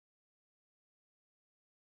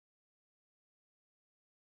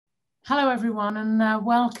Hello, everyone, and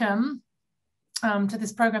welcome to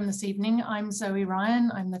this program this evening. I'm Zoë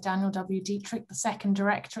Ryan. I'm the Daniel W. Dietrich, the second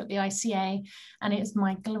director at the ICA, and it is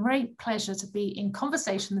my great pleasure to be in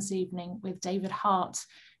conversation this evening with David Hartt,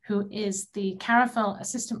 who is the Carrafiell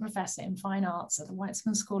Assistant Professor in Fine Arts at the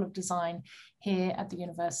Weitzman School of Design here at the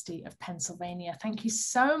University of Pennsylvania. Thank you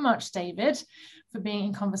so much, David, for being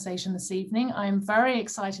in conversation this evening. I'm very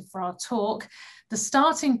excited for our talk, the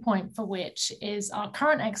starting point for which is our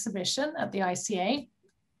current exhibition at the ICA,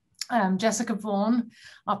 Jessica Vaughn.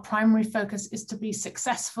 Our primary focus is to be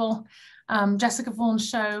successful. Jessica Vaughn's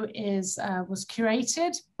show was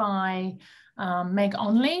curated by Meg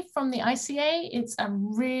Onley from the ICA. It's a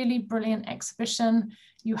really brilliant exhibition.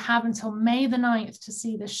 You have until May the 9th to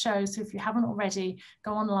see this show. So if you haven't already,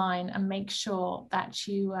 go online and make sure that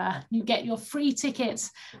you get your free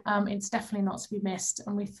tickets. It's definitely not to be missed.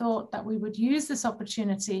 And we thought that we would use this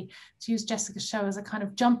opportunity to use Jessica's show as a kind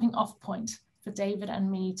of jumping off point for David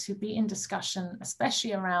and me to be in discussion,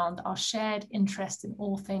 especially around our shared interest in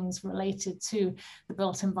all things related to the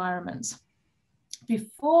built environment.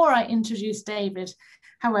 Before I introduce David,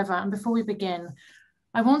 however, and before we begin,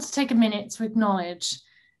 I want to take a minute to acknowledge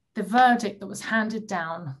the verdict that was handed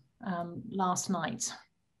down last night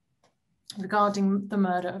regarding the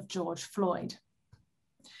murder of George Floyd.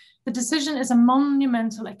 The decision is a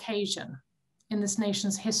monumental occasion in this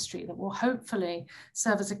nation's history that will hopefully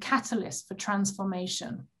serve as a catalyst for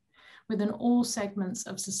transformation within all segments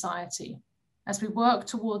of society as we work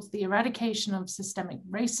towards the eradication of systemic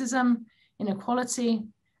racism, inequality,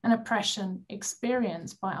 and oppression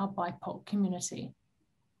experienced by our BIPOC community.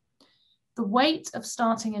 The weight of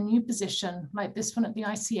starting a new position like this one at the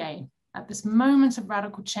ICA at this moment of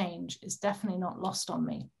radical change is definitely not lost on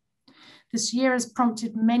me. This year has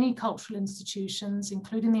prompted many cultural institutions,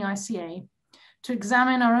 including the ICA, to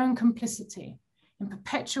examine our own complicity in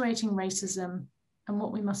perpetuating racism and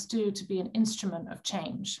what we must do to be an instrument of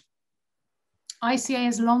change. ICA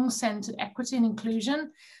has long centered equity and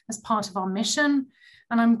inclusion as part of our mission,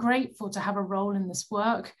 and I'm grateful to have a role in this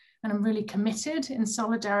work, and I'm really committed in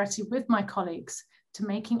solidarity with my colleagues to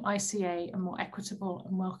making ICA a more equitable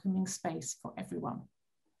and welcoming space for everyone.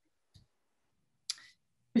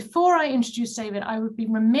 Before I introduce David, I would be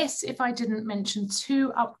remiss if I didn't mention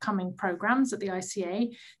two upcoming programs at the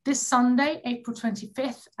ICA. This Sunday, April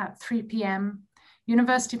 25th at 3 p.m,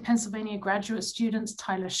 University of Pennsylvania graduate students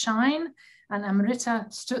Tyler Shine and Amrita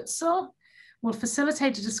Stutzel will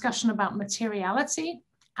facilitate a discussion about materiality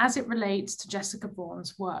as it relates to Jessica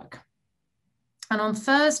Vaughn's work. And on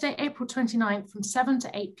Thursday, April 29th from 7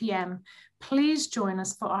 to 8 p.m, please join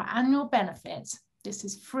us for our annual benefit. This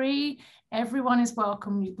is free. Everyone is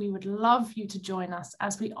welcome. We would love you to join us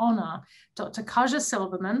as we honor Dr. Kaja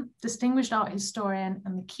Silverman, Distinguished Art Historian,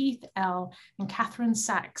 and the Keith L. and Catherine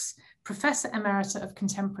Sachs, Professor Emerita of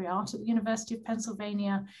Contemporary Art at the University of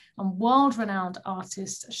Pennsylvania, and world-renowned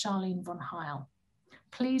artist Charlene von Heil.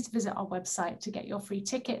 Please visit our website to get your free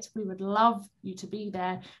ticket. We would love you to be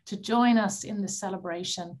there to join us in this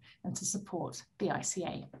celebration and to support the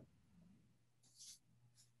ICA.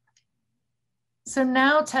 So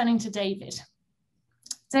now turning to David.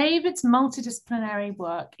 David's multidisciplinary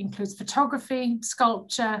work includes photography,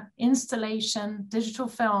 sculpture, installation, digital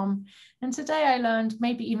film, and today I learned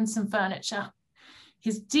maybe even some furniture.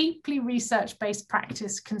 His deeply research-based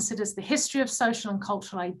practice considers the history of social and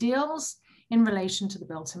cultural ideals in relation to the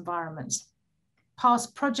built environment.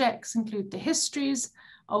 Past projects include the histories,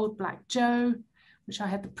 Old Black Joe, which I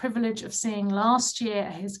had the privilege of seeing last year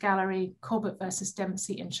at his gallery, Corbett versus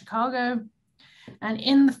Dempsey in Chicago, and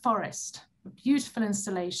In the Forest, a beautiful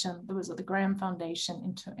installation that was at the Graham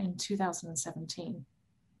Foundation in 2017.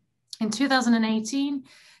 In 2018,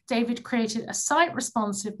 David created a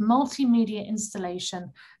site-responsive multimedia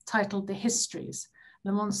installation titled The Histories,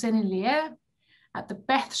 Le Monseigneur, at the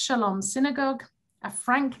Beth Shalom Synagogue, a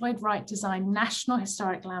Frank Lloyd Wright-designed National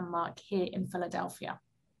Historic Landmark here in Philadelphia.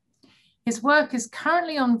 His work is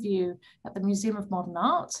currently on view at the Museum of Modern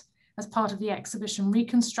Art as part of the exhibition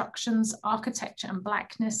Reconstructions, Architecture and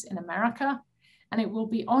Blackness in America, and it will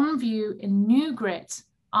be on view in New Grit,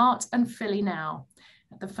 Art and Philly Now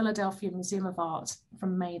at the Philadelphia Museum of Art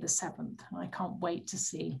from May the 7th. And I can't wait to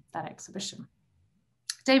see that exhibition.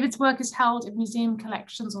 David's work is held in museum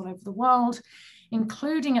collections all over the world,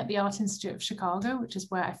 including at the Art Institute of Chicago, which is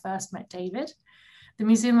where I first met David, the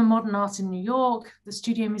Museum of Modern Art in New York, the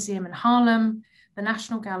Studio Museum in Harlem, the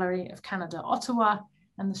National Gallery of Canada, Ottawa,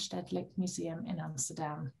 and the Stedelijk Museum in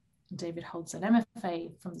Amsterdam. David holds an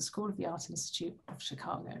MFA from the School of the Art Institute of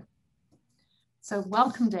Chicago. So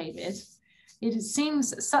welcome, David. it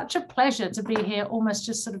seems such a pleasure to be here, almost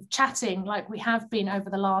just sort of chatting like we have been over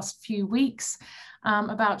the last few weeks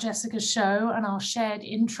about Jessica's show and our shared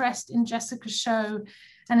interest in Jessica's show,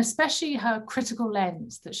 and especially her critical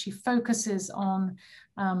lens that she focuses on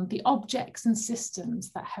the objects and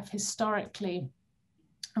systems that have historically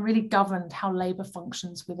really governed how labor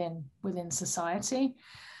functions within society.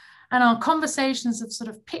 And our conversations have sort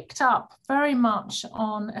of picked up very much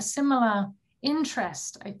on a similar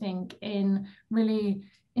interest, I think, in really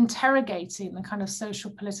interrogating the kind of social,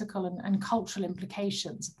 political, and cultural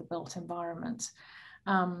implications of the built environment.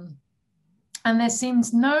 And there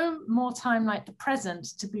seems no more time like the present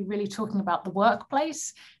to be really talking about the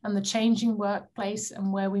workplace and the changing workplace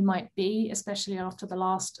and where we might be, especially after the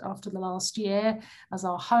last year, as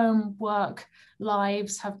our home, work,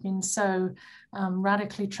 lives have been so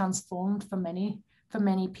radically transformed for many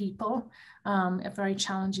people, a very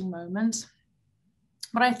challenging moment.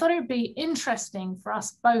 But I thought it would be interesting for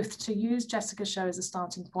us both to use Jessica's show as a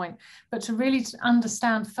starting point, but to really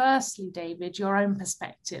understand firstly, David, your own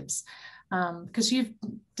perspectives, because you've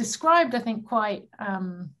described, I think, quite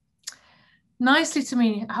nicely to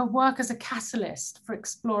me her work as a catalyst for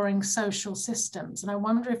exploring social systems. And I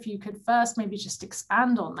wonder if you could first maybe just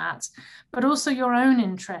expand on that, but also your own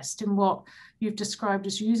interest in what you've described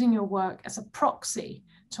as using your work as a proxy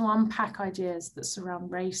to unpack ideas that surround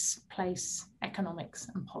race, place, economics,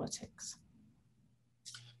 and politics.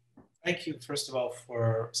 Thank you, first of all,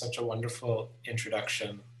 for such a wonderful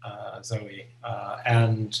introduction, Zoe.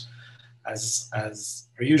 And as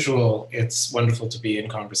per usual, it's wonderful to be in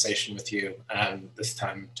conversation with you, and this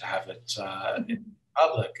time to have it in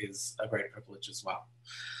public is a great privilege as well.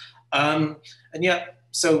 And yeah,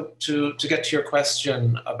 so to get to your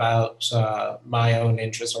question about my own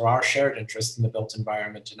interest or our shared interest in the built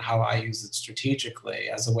environment and how I use it strategically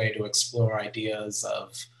as a way to explore ideas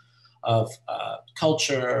of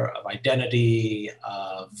culture, of identity,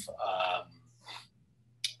 of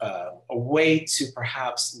a way to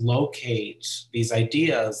perhaps locate these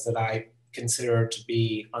ideas that I consider to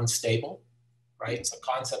be unstable, right? So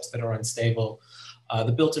concepts that are unstable.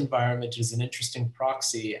 The built environment is an interesting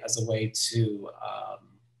proxy as a way to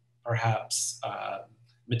perhaps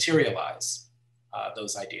materialize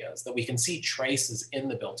those ideas, that we can see traces in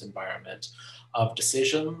the built environment of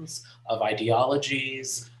decisions, of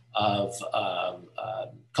ideologies, of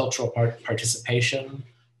cultural participation.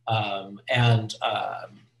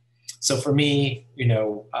 So for me, you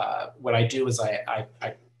know, what I do is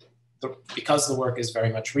because the work is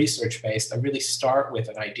very much research-based, I really start with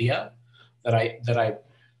an idea that I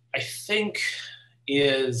think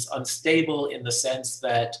is unstable in the sense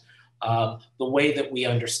that the way that we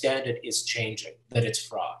understand it is changing, that it's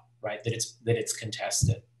fraught, right? That it's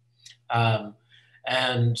contested. As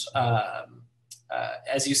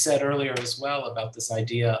you said earlier as well about this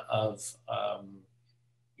idea of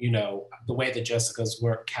you know, the way that Jessica's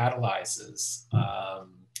work catalyzes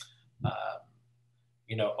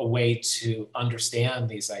you know, a way to understand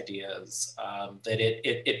these ideas, that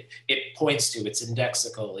it points to, it's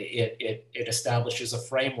indexical, it establishes a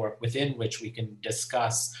framework within which we can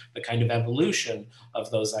discuss the kind of evolution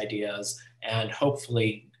of those ideas and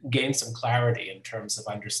hopefully gain some clarity in terms of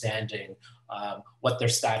understanding what their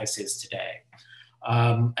status is today.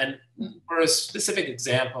 And for a specific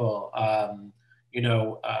example, you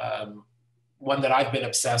know, one that I've been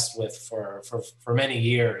obsessed with for many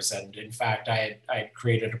years, and in fact, I had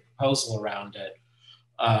created a proposal around it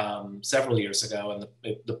several years ago, and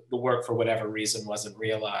the work, for whatever reason, wasn't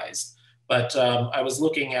realized. But I was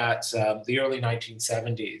looking at the early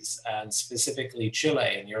 1970s, and specifically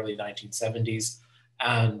Chile in the early 1970s,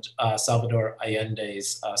 and Salvador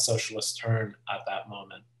Allende's socialist turn at that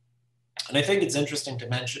moment. And I think it's interesting to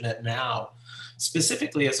mention it now,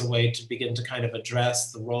 specifically as a way to begin to kind of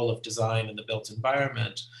address the role of design in the built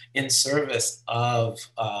environment in service of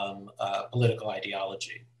political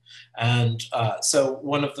ideology. And so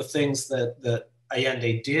one of the things that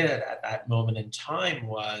Allende did at that moment in time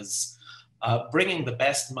was bringing the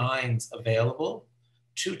best minds available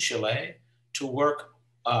to Chile to work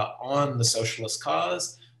on the socialist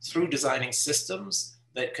cause through designing systems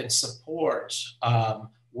that can support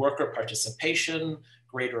worker participation,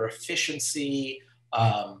 greater efficiency,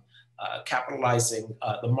 capitalizing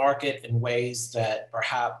the market in ways that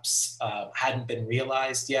perhaps hadn't been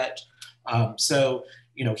realized yet. So,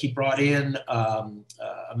 you know, he brought in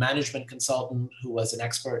a management consultant who was an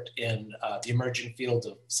expert in the emerging field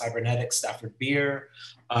of cybernetics, Stafford Beer.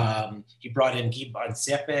 He brought in Guy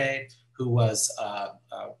Barnsepe, who was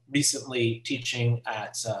recently teaching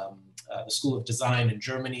at the School of Design in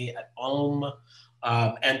Germany at Ulm.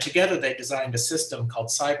 And together they designed a system called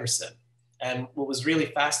CyberSyn. And what was really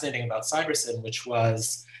fascinating about Cybersyn, which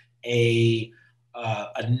was a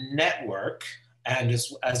network, and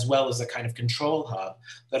as well as a kind of control hub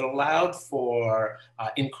that allowed for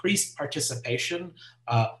increased participation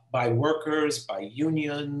by workers, by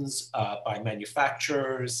unions, by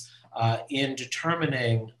manufacturers in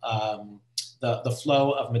determining the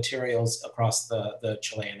flow of materials across the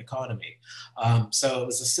Chilean economy. So it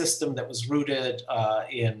was a system that was rooted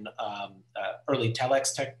in early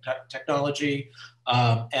telex technology.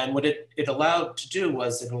 And what it allowed to do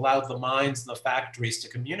was it allowed the mines and the factories to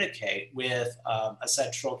communicate with a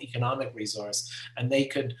central economic resource, and they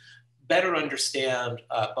could better understand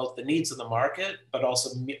both the needs of the market, but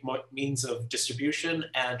also means of distribution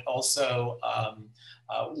and also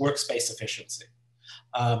workspace efficiency.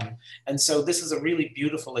 And so this is a really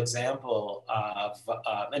beautiful example of,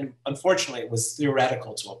 and unfortunately it was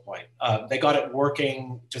theoretical to a point. They got it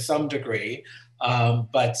working to some degree,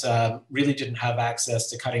 but really didn't have access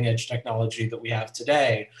to cutting edge technology that we have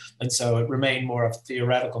today. And so it remained more of a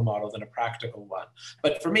theoretical model than a practical one.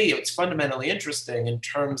 But for me, it's fundamentally interesting in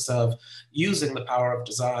terms of using the power of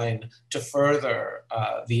design to further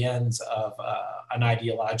the ends of an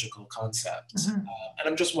ideological concept. Mm-hmm. And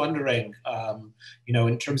I'm just wondering, you know,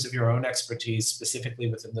 in terms of your own expertise, specifically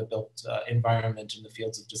within the built environment in the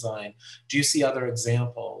fields of design, do you see other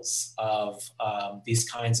examples of these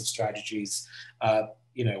kinds of strategies,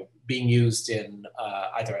 you know, being used in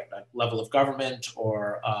either at a level of government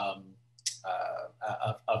or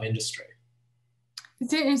of industry?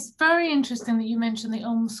 It's very interesting that you mentioned the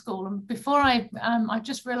Ulm School. And before I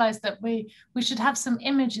just realized that we should have some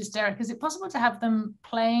images, Derek. Is it possible to have them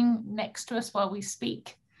playing next to us while we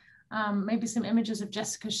speak? Maybe some images of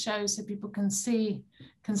Jessica's show so people can see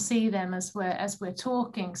them as we're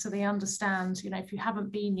talking, so they understand, you know, if you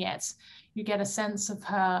haven't been yet, you get a sense of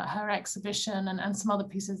her exhibition and some other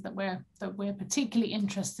pieces that we're particularly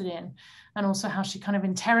interested in, and also how she kind of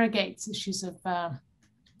interrogates issues of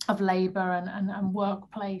labor and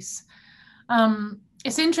workplace.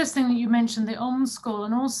 It's interesting that you mentioned the Ulm School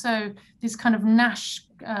and also these kind of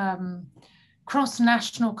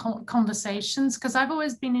cross-national conversations, because I've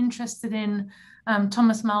always been interested in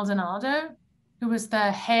Thomas Maldonado, who was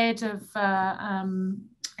the head of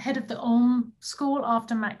the Ulm School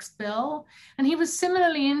after Max Bill, and he was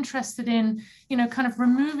similarly interested in, you know, kind of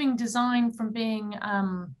removing design from being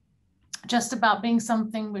just about being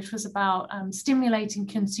something which was about stimulating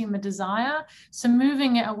consumer desire, so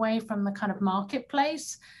moving it away from the kind of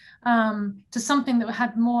marketplace to something that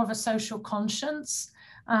had more of a social conscience,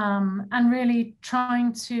 and really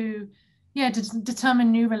trying to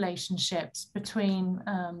determine new relationships between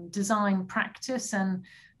design practice and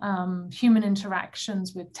human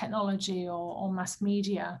interactions with technology or mass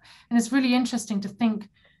media. And it's really interesting to think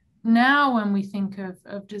now when we think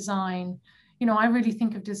of design, you know, I really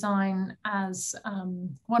think of design as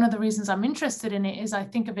one of the reasons I'm interested in it is I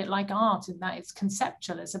think of it like art in that it's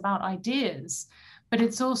conceptual, it's about ideas, but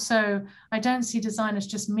it's also, I don't see design as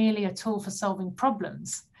just merely a tool for solving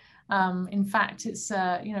problems. In fact, it's,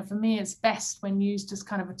 you know, for me, it's best when used as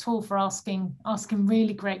kind of a tool for asking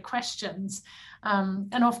really great questions.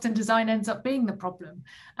 And often design ends up being the problem,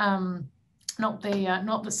 not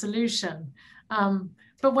the solution.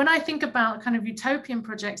 But when I think about kind of utopian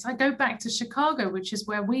projects, I go back to Chicago, which is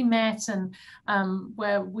where we met and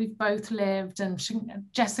where we've both lived. And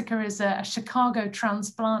Jessica is a Chicago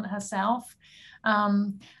transplant herself.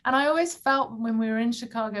 And I always felt when we were in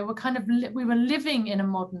Chicago, we were living in a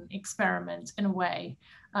modern experiment in a way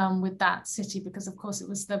with that city, because of course it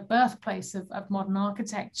was the birthplace of modern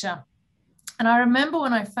architecture. And I remember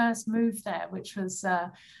when I first moved there, which was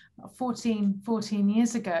 14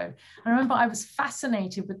 years ago, I remember I was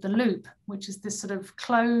fascinated with the Loop, which is this sort of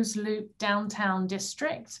closed loop downtown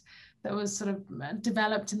district that was sort of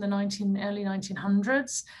developed in the early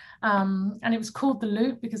 1900s. And it was called the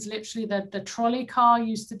Loop because literally the trolley car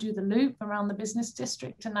used to do the loop around the business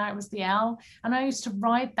district, and now it was the L. And I used to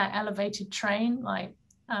ride that elevated train, like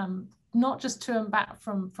not just to and back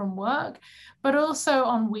from work, but also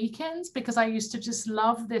on weekends, because I used to just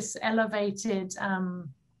love this elevated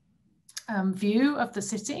view of the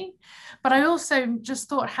city. But I also just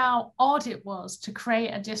thought how odd it was to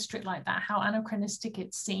create a district like that, how anachronistic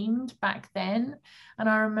it seemed back then. And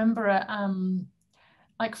I remember at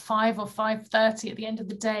like 5 or 5:30 at the end of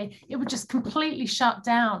the day, it would just completely shut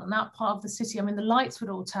down in that part of the city. I mean, the lights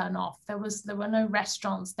would all turn off. There were no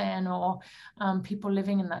restaurants then or people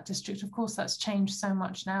living in that district. Of course, that's changed so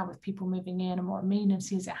much now with people moving in and more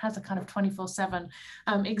amenities. It has a kind of 24/7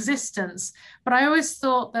 existence. But I always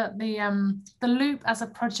thought that the Loop as a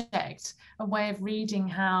project, a way of reading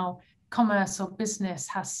how commerce or business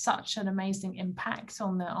has such an amazing impact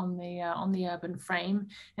on the urban frame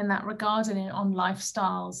in that regard, and on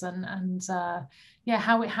lifestyles and yeah,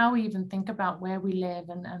 how we even think about where we live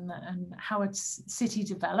and how a city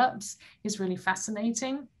develops is really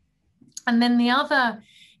fascinating. And then the other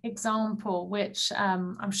example, which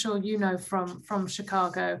I'm sure you know from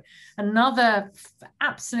Chicago, another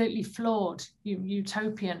absolutely flawed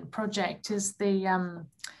utopian project is the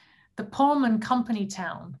Pullman Company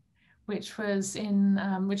Town, which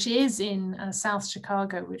is in South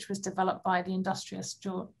Chicago, which was developed by the industrialist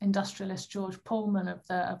George Pullman of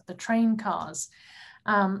the train cars,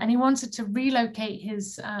 and he wanted to relocate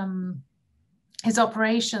his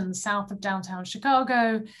operations south of downtown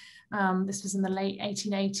Chicago. This was in the late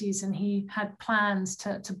 1880s, and he had plans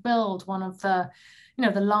to build one of the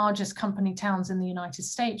largest company towns in the United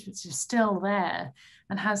States, which is still there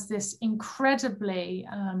and has this incredibly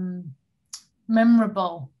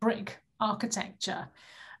memorable brick architecture.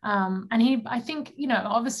 And I think,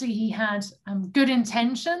 obviously he had good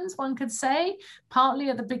intentions, one could say. Partly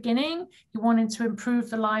at the beginning, he wanted to improve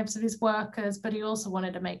the lives of his workers, but he also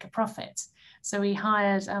wanted to make a profit. So he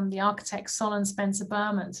hired the architect Solon Spencer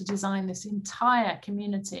Berman to design this entire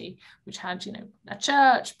community, which had, a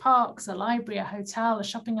church, parks, a library, a hotel, a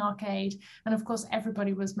shopping arcade. And of course,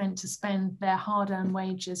 everybody was meant to spend their hard-earned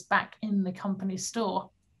wages back in the company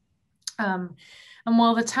store. And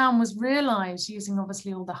while the town was realized using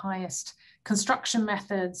obviously all the highest construction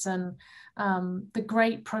methods, and the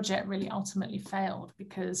great project really ultimately failed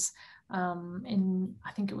because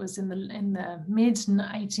I think it was in the mid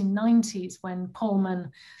 1890s when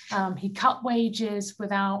Pullman, he cut wages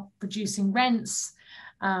without reducing rents.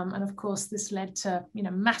 And of course, this led to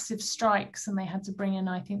massive strikes, and they had to bring in,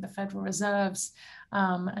 I think, the Federal Reserves.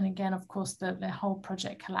 And again, of course, the whole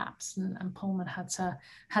project collapsed, and Pullman had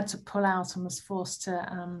to pull out and was forced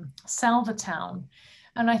to sell the town.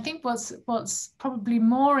 And I think what's probably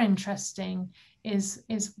more interesting is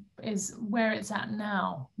where it's at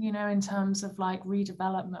now, in terms of like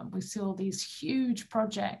redevelopment. We see all these huge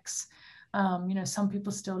projects. Some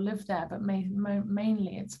people still live there, but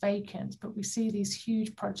mainly it's vacant. But we see these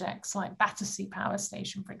huge projects like Battersea Power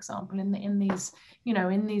Station, for example, in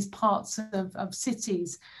these parts of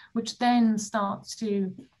cities, which then start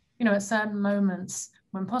to, at certain moments,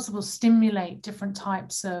 when possible, stimulate different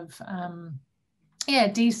types of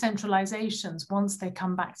decentralizations. Once they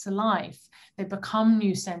come back to life, they become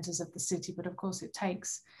new centers of the city, but of course it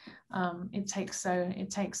takes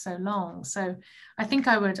so long. So I think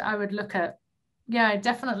I would look at,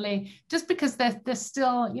 definitely, just because they're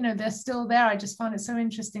still there. I just found it so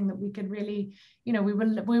interesting that we could really, we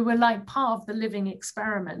were like part of the living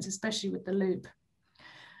experiment, especially with the loop.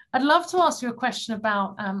 I'd love to ask you a question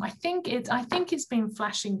about, I think it's been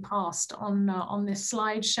flashing past on this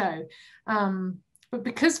slideshow. But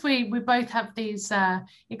because we both have these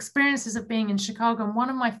experiences of being in Chicago, and one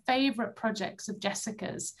of my favorite projects of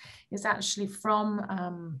Jessica's is actually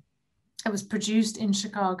it was produced in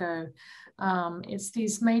Chicago.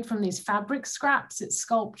 It's made from these fabric scraps. It's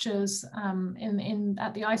sculptures.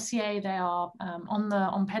 At the ICA, they are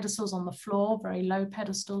on pedestals on the floor, very low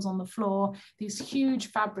pedestals on the floor. These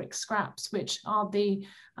huge fabric scraps, which are the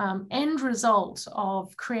end result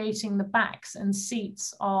of creating the backs and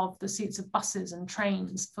seats of buses and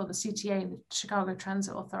trains for the CTA, the Chicago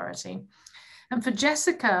Transit Authority. And for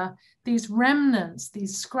Jessica, these remnants,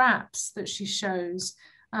 these scraps that she shows,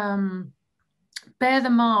 bear the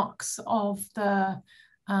marks of the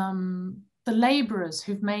laborers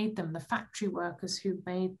who've made them, the factory workers who've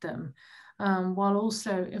made them, while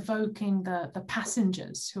also evoking the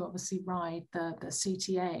passengers who obviously ride the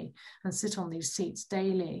CTA and sit on these seats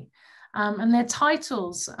daily. And their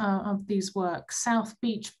titles of these works, South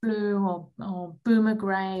Beach Blue or Boomer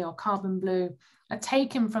Gray or Carbon Blue, are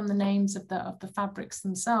taken from the names of the fabrics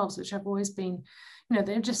themselves, which have always been,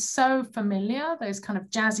 they're just so familiar, those kind of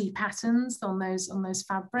jazzy patterns on those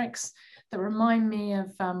fabrics that remind me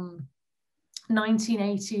of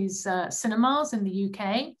 1980s cinemas in the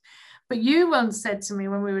UK. But you once said to me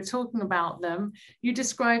when we were talking about them, you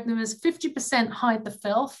described them as 50% hide the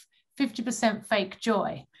filth, 50% fake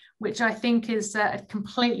joy, which I think is a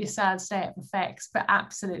completely sad state of effects, but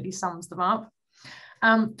absolutely sums them up.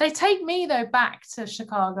 They take me, though, back to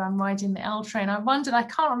Chicago. I'm riding the L train. I wondered, I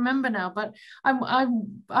can't remember now, but I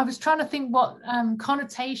was trying to think what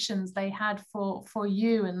connotations they had for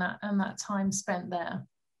you and that time spent there.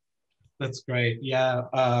 That's great. Yeah.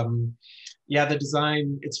 The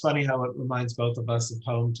design, it's funny how it reminds both of us of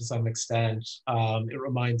home to some extent. It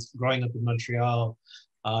reminds, growing up in Montreal,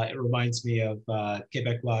 it reminds me of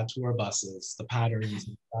Quebecois tour buses, the patterns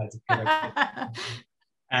and sides of Quebec.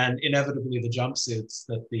 And inevitably, the jumpsuits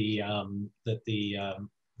that the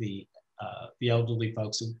elderly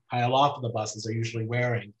folks who pile off of the buses are usually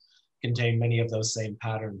wearing contain many of those same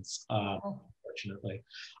patterns, unfortunately.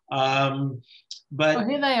 But well,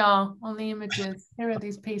 here they are on the images. Here are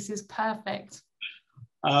these pieces, perfect.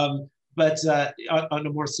 But on a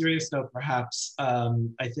more serious note, perhaps,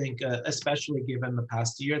 I think, especially given the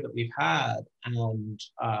past year that we've had and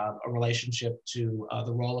a relationship to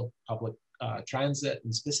the role of public transit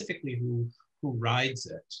and specifically who rides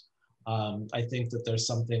it, I think that there's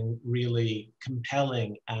something really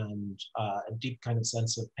compelling and a deep kind of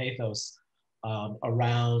sense of pathos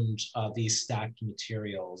around these stacked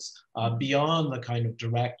materials, beyond the kind of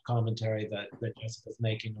direct commentary that Jessica's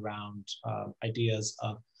making around ideas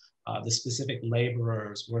of the specific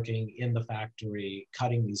laborers working in the factory,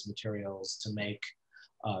 cutting these materials to make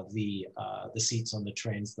the seats on the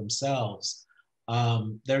trains themselves.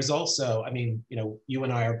 There's also, I mean, you know, you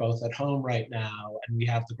and I are both at home right now, and we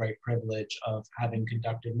have the great privilege of having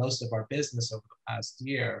conducted most of our business over the past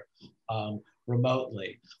year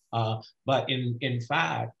remotely. But in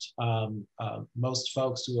fact, most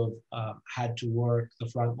folks who have had to work the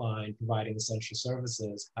front line providing essential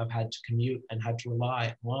services have had to commute and had to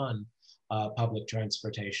rely on public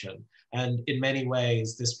transportation. And in many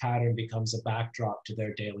ways, this pattern becomes a backdrop to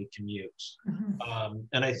their daily commute. Mm-hmm.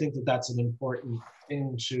 And I think that that's an important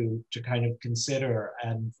thing to kind of consider.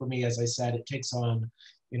 And for me, as I said, it takes on,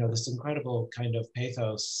 you know, this incredible kind of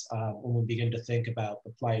pathos when we begin to think about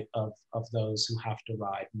the plight of those who have to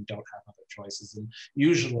ride and don't have other choices. And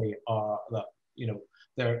usually, you know,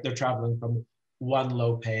 they're traveling from one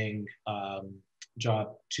low-paying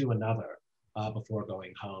job to another before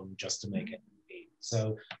going home just to make it meet.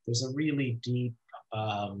 So there's a really deep,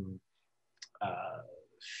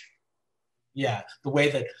 yeah, the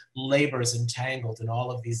way that labor is entangled in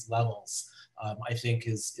all of these levels, I think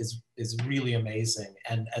is really amazing.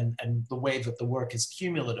 And the way that the work is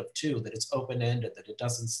cumulative too, that it's open-ended, that it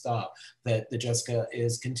doesn't stop, that Jessica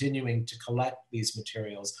is continuing to collect these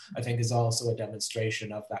materials, I think is also a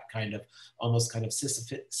demonstration of that kind of, almost kind of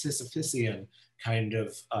Sisyphean kind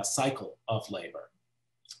of cycle of labor.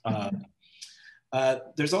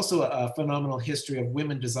 There's also a phenomenal history of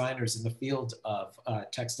women designers in the field of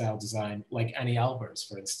textile design, like Annie Albers,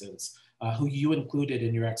 for instance, who you included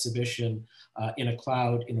in your exhibition, In a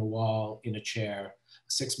Cloud, in a Wall, in a Chair,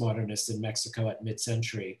 6 Modernists in Mexico at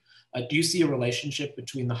mid-century. Do you see a relationship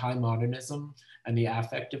between the high modernism and the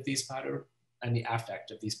affect of these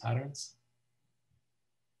patterns?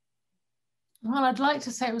 Well, I'd like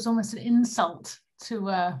to say it was almost an insult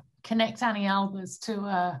to connect Annie Albers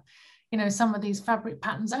to you know, some of these fabric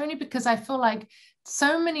patterns, only because I feel like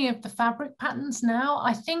so many of the fabric patterns now,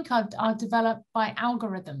 I think are developed by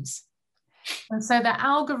algorithms. And so they're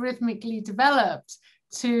algorithmically developed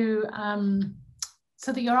to,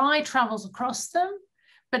 so that your eye travels across them,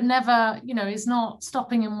 but never, you know, is not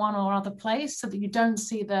stopping in one or other place, so that you don't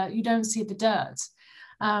see the dirt.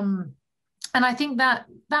 And I think that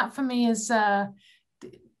for me is,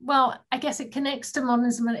 well, I guess it connects to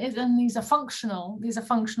modernism, and these are functional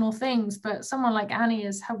things, but someone like Annie,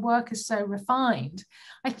 her work is so refined.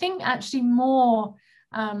 I think actually more,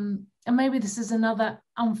 and maybe this is another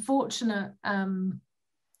unfortunate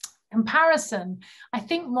comparison, I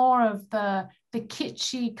think more of the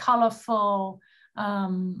kitschy, colorful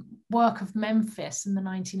work of Memphis in the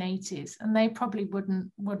 1980s, and they probably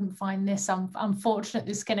wouldn't find this unfortunate,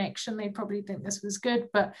 this connection. They probably think this was good,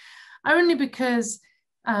 but only because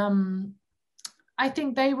I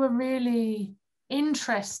think they were really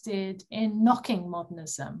interested in knocking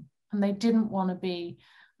modernism, and they didn't want to be,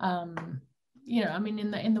 you know, I mean,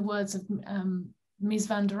 in the words of Mies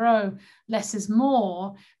van der Rohe, less is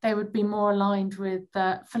more. They would be more aligned with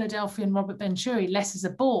Philadelphia and Robert Venturi, less is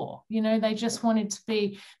a bore. You know, they just wanted to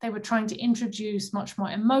be, they were trying to introduce much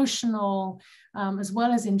more emotional as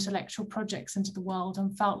well as intellectual projects into the world,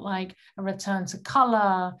 and felt like a return to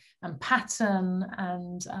color and pattern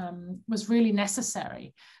and was really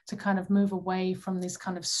necessary to kind of move away from this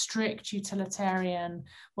kind of strict utilitarian,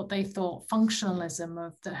 what they thought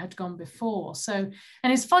functionalism that had gone before. So,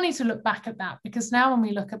 and it's funny to look back at that, because now when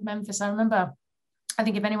we look at Memphis, I remember, I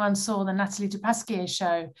think if anyone saw the Nathalie Dupasquier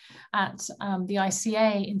show at the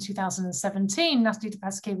ICA in 2017, Nathalie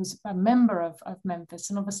Dupasquier was a member of Memphis,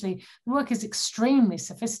 and obviously the work is extremely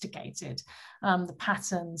sophisticated, the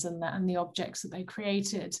patterns and the objects that they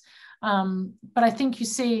created. But I think you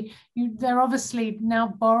see, they're obviously now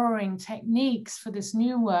borrowing techniques for this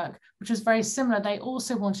new work, which was very similar. They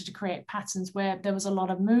also wanted to create patterns where there was a lot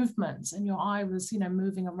of movement and your eye was,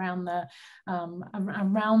 moving around the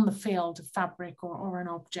field of fabric or an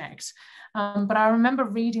object. But I remember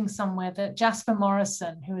reading somewhere that Jasper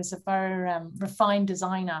Morrison, who is a very refined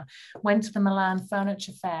designer, went to the Milan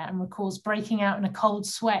Furniture Fair and recalls breaking out in a cold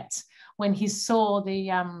sweat when he saw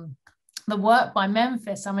the work by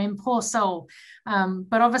Memphis. I mean, poor soul.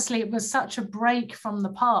 But obviously it was such a break from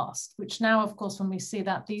the past, which now, of course, when we see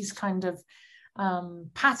that these kind of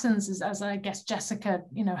patterns, as I guess Jessica,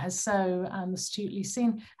 has so astutely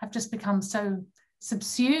seen, have just become so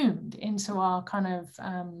subsumed into our kind of,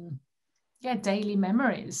 daily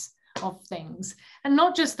memories of things. And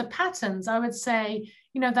not just the patterns, I would say,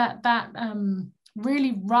 that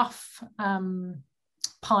really rough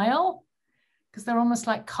pile, because they're almost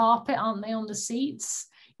like carpet, aren't they, on the seats?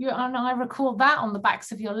 And I recall that on the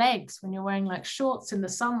backs of your legs when you're wearing like shorts in the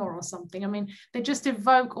summer or something. I mean, they just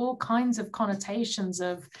evoke all kinds of connotations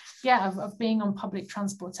of being on public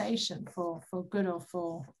transportation for good or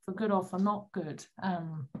for not good,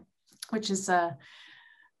 which is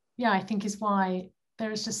I think is why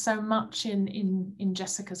there is just so much in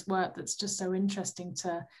Jessica's work that's just so interesting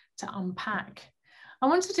to unpack. I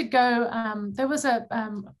wanted to go, there was a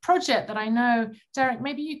project that I know, Derek,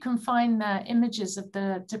 maybe you can find the images of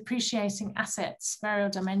the depreciating assets,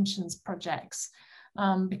 variable dimensions projects,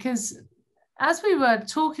 because as we were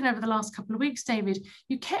talking over the last couple of weeks, David,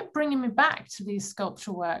 you kept bringing me back to these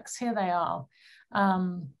sculptural works. Here they are,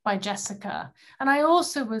 by Jessica. And I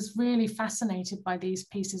also was really fascinated by these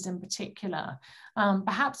pieces in particular,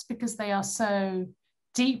 perhaps because they are so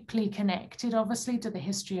deeply connected, obviously, to the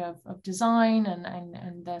history of design,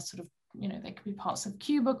 and they're sort of, they could be parts of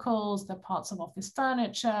cubicles, they're parts of office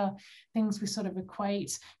furniture, things we sort of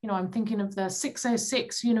equate. I'm thinking of the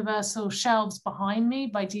 606 universal shelves behind me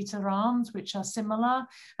by Dietrich, which are similar,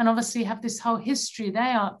 and obviously have this whole history. They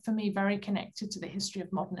are, for me, very connected to the history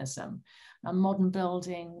of modernism, and modern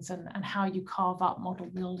buildings, and how you carve up model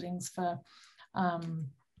buildings for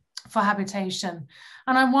habitation.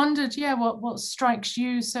 And I wondered, what strikes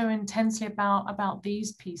you so intensely about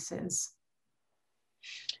these pieces?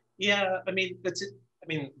 Yeah, I mean, that's it. I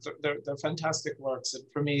mean, they're fantastic works. And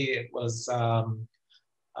for me, it was, I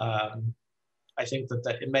think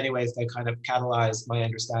that in many ways, they kind of catalyzed my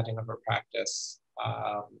understanding of her practice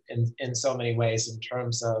in so many ways, in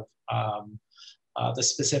terms of the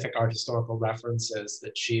specific art historical references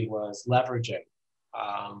that she was leveraging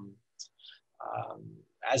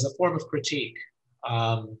as a form of critique.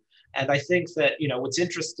 And I think that, what's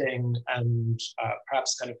interesting and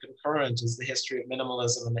perhaps kind of concurrent is the history of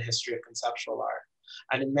minimalism and the history of conceptual art.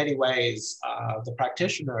 And in many ways, the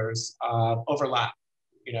practitioners overlap.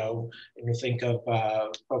 And you think of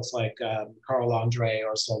folks like Carl Andre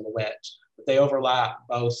or Sol LeWitt, but they overlap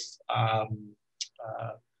both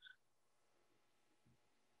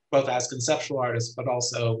as conceptual artists, but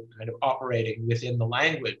also kind of operating within the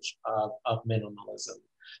language of minimalism.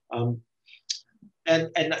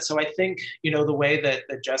 And so I think, the way that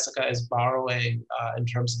Jessica is borrowing in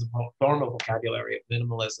terms of the formal vocabulary of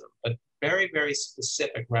minimalism, but very, very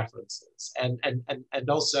specific references, and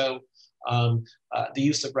also the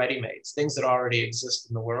use of ready-mades, things that already exist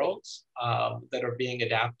in the world that are being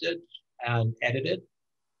adapted and edited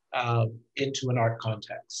into an art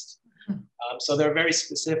context. So there are very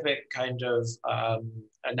specific kind of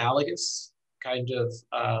analogous kind of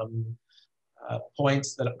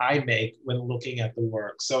points that I make when looking at the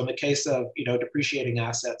work. So in the case of, depreciating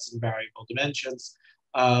assets in variable dimensions,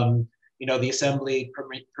 the assembly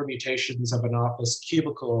permutations of an office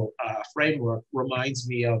cubicle framework reminds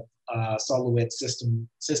me of Sol LeWitt's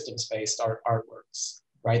systems-based artworks,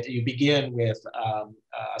 right? That you begin with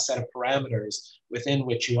a set of parameters within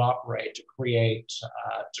which you operate to create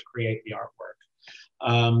the artwork.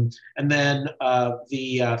 And then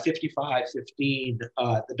the 5515,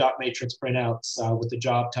 the dot matrix printouts with the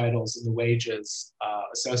job titles and the wages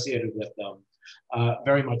associated with them,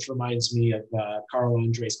 very much reminds me of Carl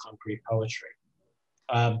Andre's concrete poetry.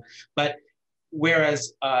 But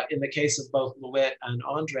whereas in the case of both LeWitt and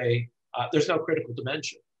Andre, there's no critical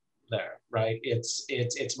dimension there, right?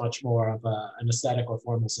 It's much more of an aesthetic or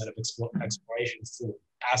formal set of explorations to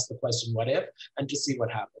ask the question, what if, and to see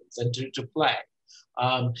what happens, and to play.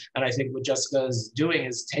 And I think what Jessica is doing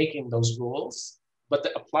is taking those rules, but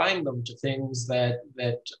applying them to things that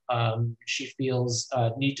she feels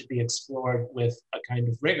need to be explored with a kind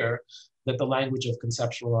of rigor that the language of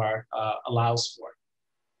conceptual art allows for,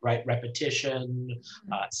 right? Repetition,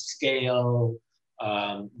 scale,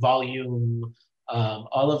 volume,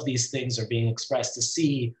 All of these things are being expressed. To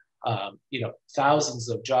see, thousands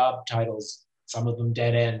of job titles, some of them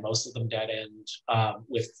dead end, most of them dead end,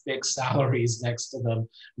 with fixed salaries next to them.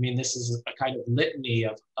 I mean, this is a kind of litany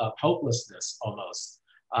of hopelessness almost.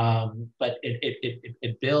 But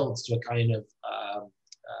it builds to a kind of,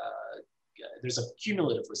 there's a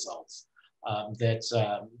cumulative results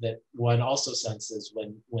that one also senses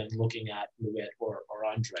when looking at Lewitt or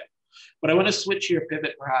Andre. But I want to switch here,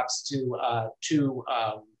 pivot perhaps to two,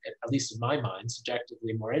 at least in my mind,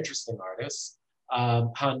 subjectively more interesting artists,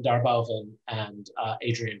 Han Darboven and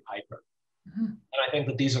Adrian Piper. Mm-hmm. And I think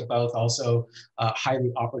that these are both also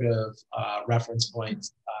highly operative reference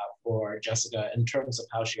points for Jessica in terms of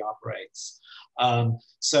how she operates.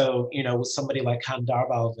 So, with somebody like Han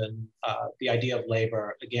Darboven, the idea of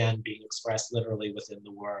labor, again, being expressed literally within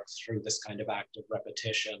the work through this kind of act of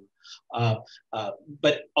repetition,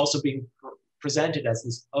 but also being presented as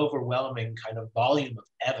this overwhelming kind of volume of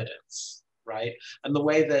evidence, right? And the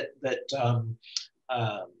way that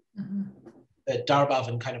that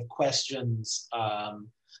Darboven kind of questions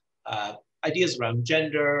ideas around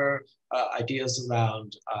gender, ideas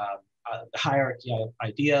around the hierarchy of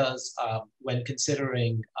ideas when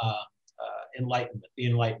considering the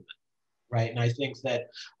Enlightenment, right? And I think that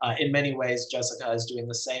in many ways, Jessica is doing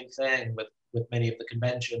the same thing with many of the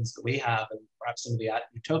conventions that we have, and perhaps some of the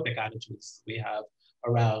utopic attitudes that we have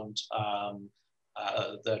around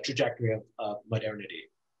the trajectory of modernity,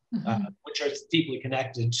 which are deeply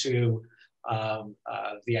connected to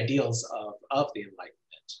the ideals of the Enlightenment,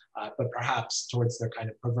 but perhaps towards their kind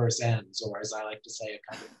of perverse ends, or as I like to say,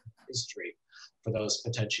 a kind of history for those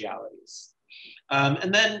potentialities.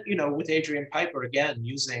 And then, with Adrian Piper, again,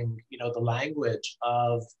 using, the language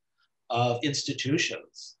of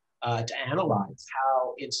institutions to analyze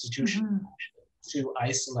how institutions to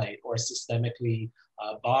isolate or systemically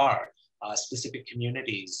bar specific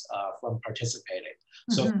communities from participating.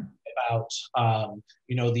 So about,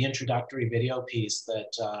 the introductory video piece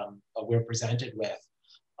that we're presented with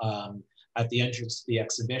at the entrance to the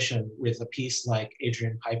exhibition, with a piece like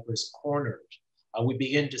Adrian Piper's Cornered, we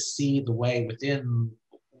begin to see the way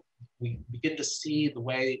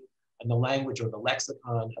and the language or the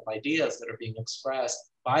lexicon of ideas that are being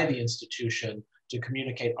expressed by the institution to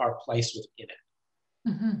communicate our place within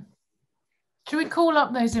it. Should we call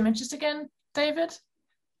up those images again, David?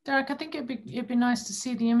 Derek, I think it'd be nice to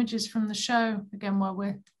see the images from the show again while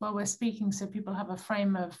we're speaking, so people have a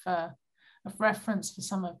frame of reference for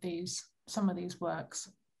some of these works.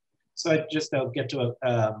 So I'll get to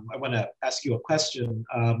I want to ask you a question.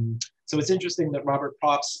 So it's interesting that Robert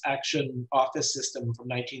Propp's action office system from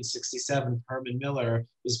 1967, Herman Miller,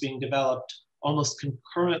 was being developed almost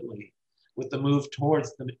concurrently with the move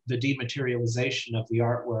towards the dematerialization of the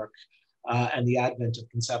artwork and the advent of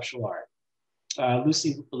conceptual art.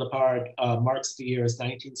 Lucy Lepard marks the year as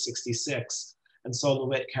 1966, and so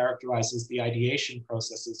Lewitt characterizes the ideation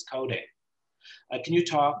process as coding. Can you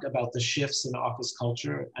talk about the shifts in office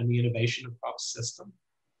culture and the innovation of Propp's system?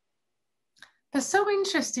 They're so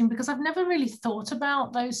interesting because I've never really thought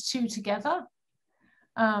about those two together.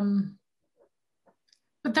 But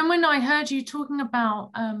then when I heard you talking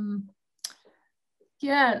about,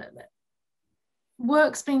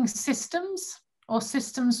 works being systems or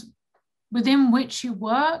systems within which you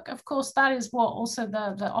work, of course, that is what also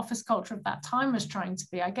the office culture of that time was trying to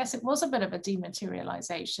be. I guess it was a bit of a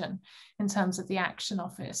dematerialization in terms of the action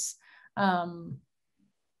office.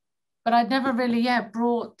 But I'd never really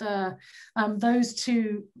brought those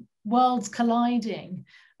two worlds colliding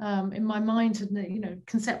in my mind to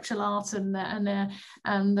conceptual art and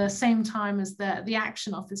the same time as the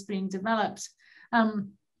action office being developed.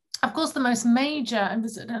 Of course, the most major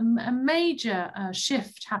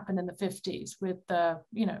shift happened in the 50s with the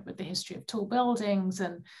history of tall buildings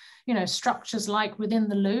and structures like Within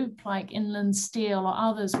the Loop, like Inland Steel or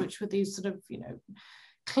others, which were these sort of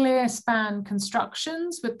clear span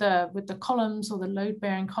constructions with the columns or the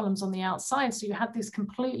load-bearing columns on the outside. So you had these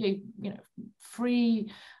completely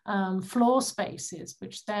free floor spaces,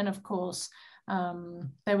 which then of course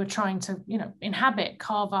they were trying to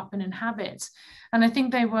carve up and inhabit. And I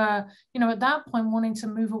think they were at that point wanting to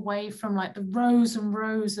move away from like the rows and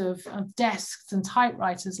rows of desks and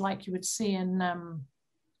typewriters like you would see in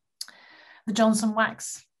the Johnson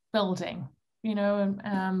Wax building,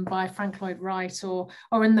 by Frank Lloyd Wright, or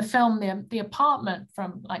in the film the Apartment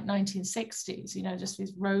from like 1960s, just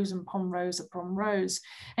these rows upon rows upon rows.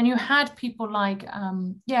 And you had people like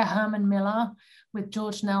Herman Miller with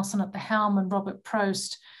George Nelson at the helm and Robert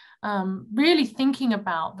Prost really thinking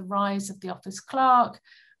about the rise of the office clerk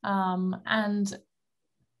and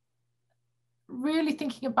really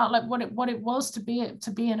thinking about like what it was to be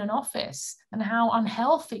in an office, and how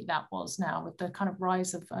unhealthy that was now with the kind of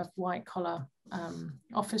rise of white collar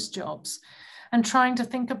office jobs, and trying to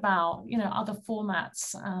think about, you know, other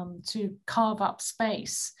formats to carve up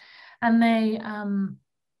space. And they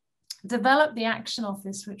developed the Action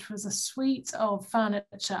Office, which was a suite of furniture.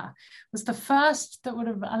 It was the first that would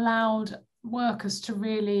have allowed workers to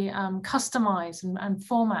really customize and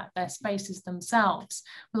format their spaces themselves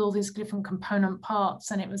with all these different component parts.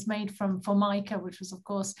 And it was made from Formica, which was of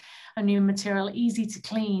course a new material, easy to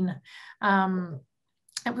clean.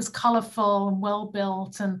 It was colorful and well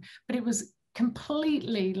built, but it was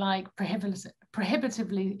completely like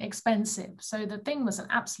prohibitively expensive. So the thing was an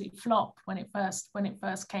absolute flop when it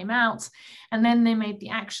first came out. And then they made the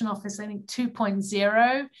Action Office, I think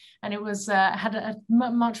 2.0, and it was had a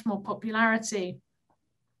much more popularity.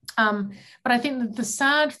 But I think that the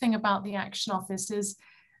sad thing about the Action Office is,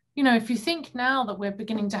 you know, if you think now that we're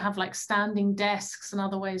beginning to have like standing desks and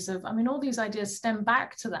other ways of, I mean, all these ideas stem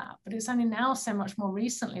back to that, but it's only now so much more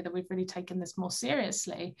recently that we've really taken this more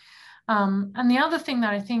seriously. And the other thing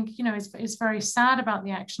that I think, you know, is very sad about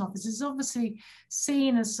the Action Office is obviously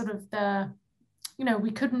seen as sort of the, you know,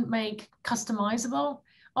 we couldn't make customizable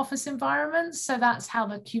office environments. So that's how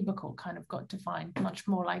the cubicle kind of got defined, much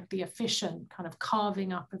more like the efficient kind of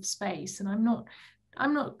carving up of space. And I'm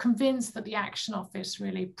not convinced that the Action Office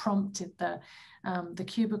really prompted the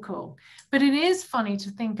cubicle. But it is funny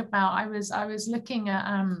to think about. I was looking at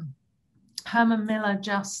Herman Miller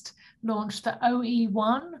just launched the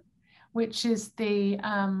OE1, which is the,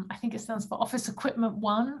 I think it stands for Office Equipment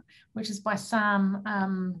 1, which is by Sam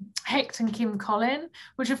Hecht and Kim Collin,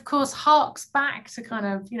 which of course harks back to kind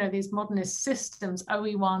of, you know, these modernist systems,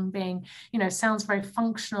 OE1 being, you know, sounds very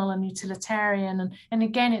functional and utilitarian. And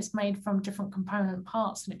again, it's made from different component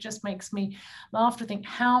parts. And it just makes me laugh to think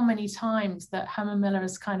how many times that Herman Miller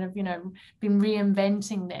has kind of, you know, been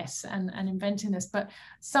reinventing this and inventing this. But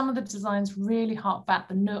some of the designs really hark back,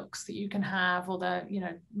 the nooks that you can have, or the, you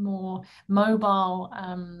know, more mobile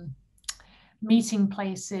meeting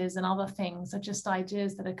places and other things are just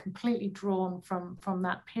ideas that are completely drawn from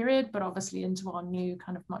that period, but obviously into our new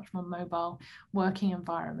kind of much more mobile working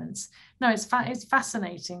environments. No, it's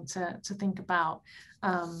fascinating to think about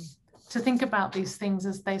these things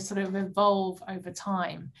as they sort of evolve over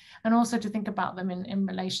time, and also to think about them in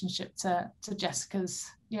relationship to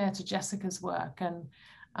Jessica's work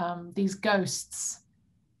and these ghosts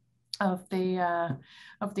of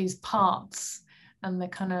these parts, and the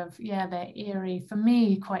kind of, yeah, they're eerie, for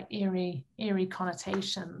me, quite eerie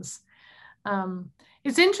connotations.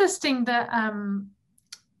 It's interesting that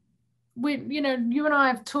you know, you and I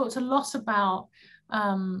have talked a lot about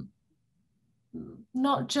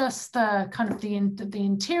not just the kind of the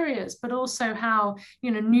interiors, but also how, you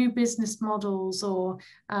know, new business models or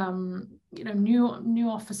you know, new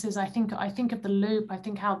offices. I think of the Loop. I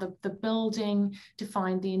think how the building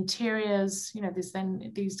defined the interiors. You know, there's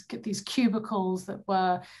then these cubicles that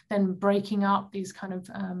were then breaking up these kind of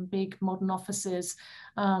big modern offices.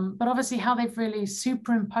 But obviously how they've really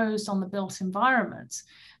superimposed on the built environment.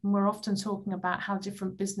 And we're often talking about how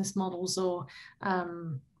different business models or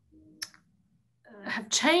have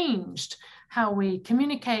changed how we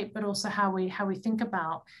communicate, but also how we think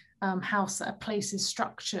about how a place is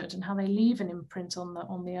structured and how they leave an imprint on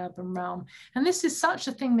the urban realm. And this is such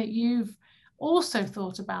a thing that you've also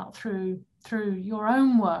thought about through your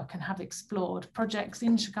own work and have explored projects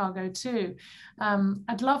in Chicago too.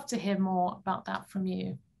 I'd love to hear more about that from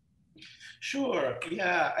you. Sure.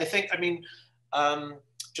 Yeah, I mean,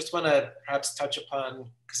 just want to perhaps touch upon,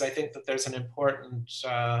 because I think that there's an important,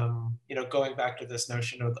 you know, going back to this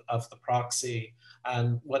notion of the proxy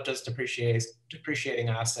and what does depreciating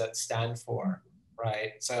assets stand for,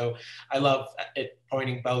 right? So I love it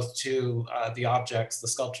pointing both to the objects, the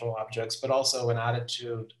sculptural objects, but also an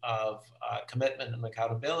attitude of commitment and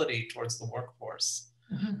accountability towards the workforce.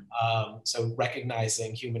 Mm-hmm. So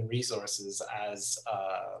recognizing human resources as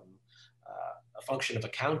a function of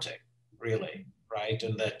accounting, really. Right,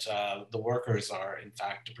 and that the workers are in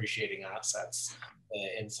fact depreciating assets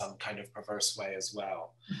in some kind of perverse way as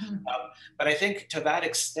well. Mm-hmm. But I think to that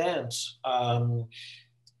extent,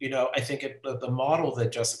 you know, I think the model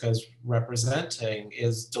that Jessica is representing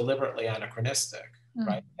is deliberately anachronistic. Mm-hmm.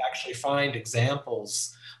 Right, you actually find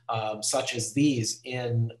examples such as these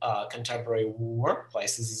in contemporary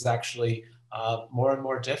workplaces is actually more and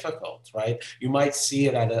more difficult. Right, you might see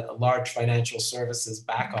it at a large financial services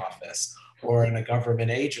back office, or in a government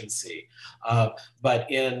agency, but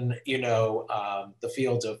in, you know, the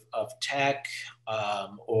field of tech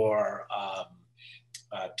or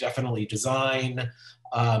definitely design,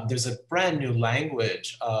 There's a brand new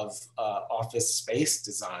language of office space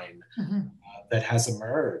design that has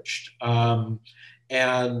emerged.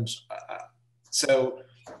 So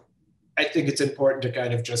I think it's important to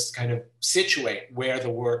kind of situate where the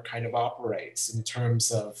work kind of operates in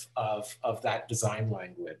terms of that design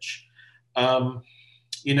language. A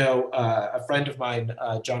friend of mine,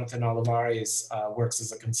 Jonathan Olivares, works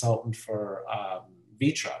as a consultant for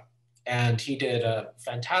Vitra. And he did a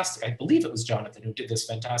fantastic, I believe it was Jonathan who did this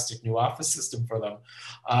fantastic new office system for them,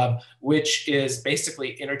 which is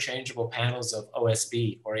basically interchangeable panels of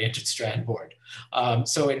OSB, oriented strand board.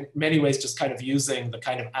 So in many ways, just kind of using the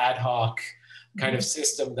kind of ad hoc kind of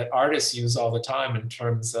system that artists use all the time in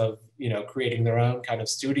terms of, creating their own kind of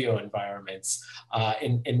studio environments.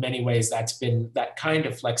 In many ways, that kind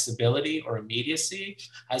of flexibility or immediacy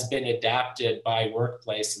has been adapted by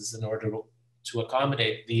workplaces in order to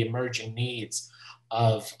accommodate the emerging needs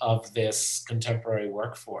of this contemporary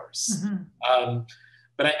workforce.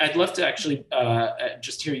 But I'd love to actually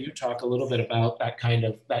just hear you talk a little bit about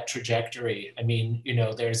that trajectory. I mean,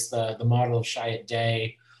 there's the model of Chiat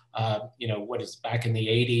Day, what is back in the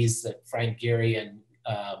 80s that Frank Gehry and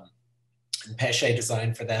Pesce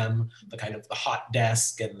designed for them, the kind of the hot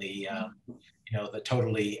desk and the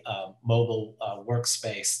totally mobile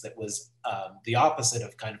workspace that was the opposite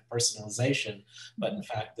of kind of personalization, but in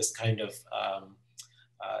fact, this kind of,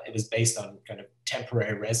 it was based on kind of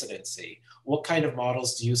temporary residency. What kind of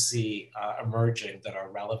models do you see emerging that are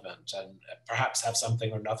relevant and perhaps have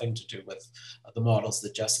something or nothing to do with the models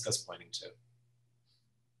that Jessica's pointing to?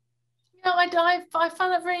 I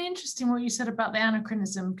found that very interesting what you said about the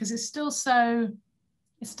anachronism, because it still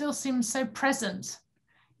seems so present.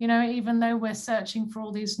 Even though we're searching for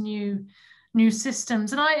all these new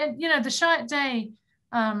systems. And the Chiat Day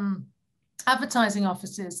advertising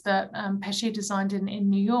offices that Pesce designed in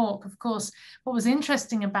New York, of course, what was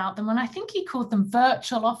interesting about them, and I think he called them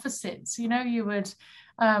virtual offices, you would,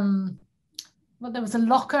 well, there was a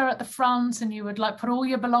locker at the front and you would like put all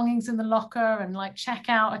your belongings in the locker and like check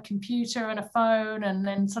out a computer and a phone, and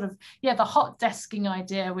then sort of, the hot desking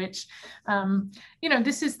idea, which,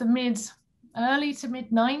 this is the early to mid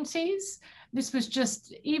 90s. This was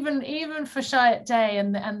just even for Chiat Day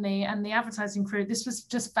and the advertising crew, this was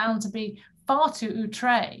just found to be far too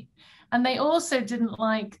outre. And they also didn't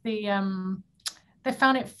like they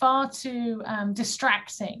found it far too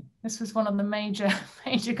distracting. This was one of the major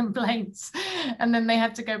complaints. And then they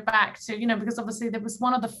had to go back to, because obviously there was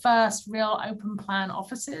one of the first real open plan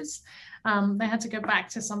offices. They had to go back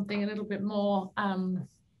to something a little bit more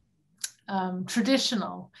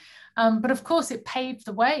traditional. But of course, it paved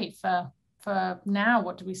the way for now,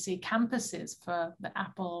 what do we see? Campuses for the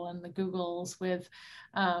Apple and the Googles with,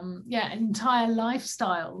 entire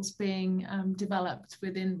lifestyles being developed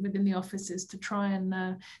within the offices to try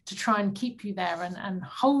and keep you there and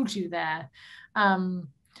hold you there. And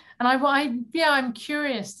I'm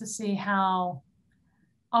curious to see how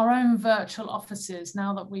our own virtual offices,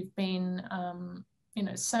 now that we've been,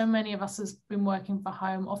 so many of us has been working from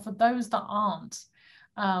home, or for those that aren't,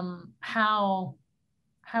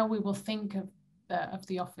 how we will think of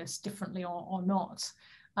the office differently or not,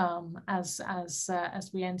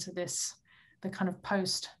 as we enter the kind of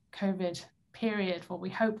post-COVID period, what we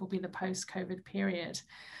hope will be the post-COVID period.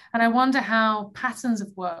 And I wonder how patterns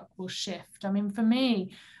of work will shift. I mean, for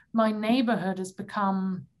me, my neighborhood has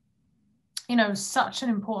become, such an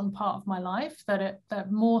important part of my life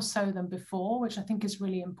that more so than before, which I think is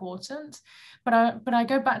really important. But I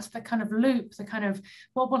go back to the kind of loop, the kind of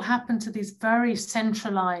what will happen to these very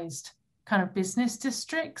centralized kind of business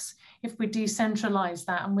districts if we decentralize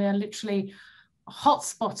that and we're literally hot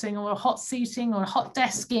spotting or hot seating or hot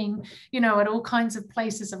desking, at all kinds of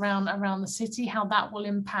places around the city, how that will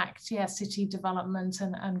impact, city development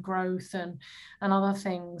and growth and other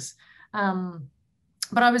things.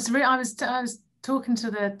 But I was talking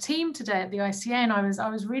to the team today at the ICA, and I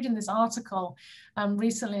was reading this article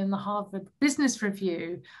recently in the Harvard Business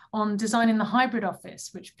Review on designing the hybrid office,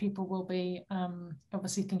 which people will be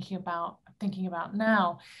obviously thinking about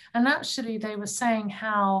now. And actually, they were saying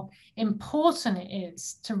how important it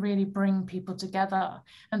is to really bring people together,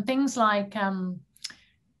 and things like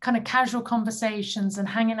kind of casual conversations and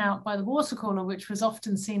hanging out by the water cooler, which was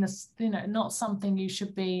often seen as, not something you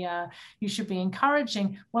should be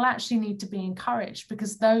encouraging, will actually need to be encouraged,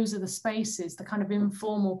 because those are the spaces, the kind of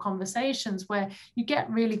informal conversations where you get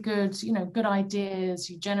really good, good ideas,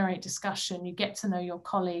 you generate discussion, you get to know your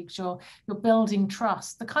colleagues, you're building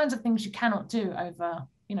trust, the kinds of things you cannot do over,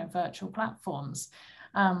 virtual platforms.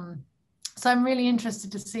 So I'm really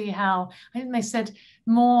interested to see how, I think they said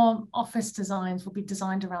more office designs will be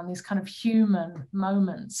designed around these kind of human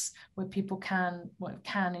moments where people can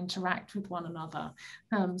interact with one another.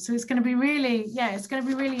 So it's going to be really, it's going to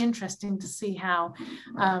be really interesting to see how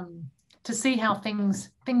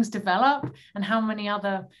things develop and how many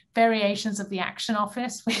other variations of the action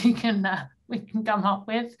office we can come up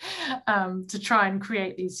with to try and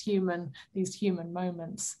create these human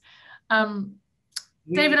moments.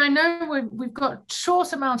 David, I know we've got a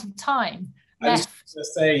short amount of time left. I was going to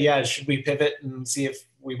say, yeah, should we pivot and see if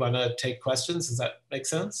we want to take questions? Does that make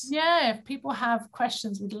sense? Yeah, if people have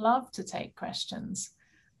questions, we'd love to take questions.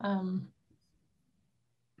 Oh,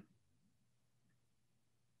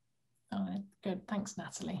 good. Thanks,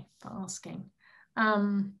 Natalie, for asking.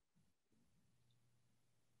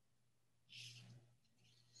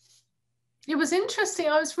 It was interesting.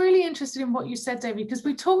 I was really interested in what you said, David, because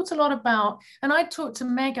we talked a lot about, and I talked to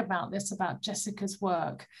Meg about this, about Jessica's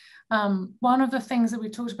work. One of the things that we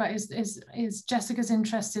talked about is Jessica's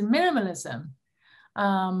interest in minimalism.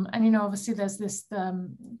 And, you know, obviously there's this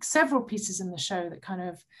several pieces in the show that kind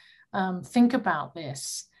of think about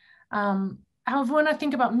this. However, when I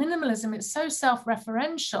think about minimalism, it's so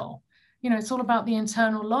self-referential. You know, it's all about the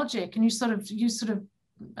internal logic, and you sort of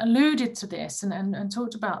alluded to this and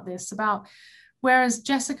talked about this, about whereas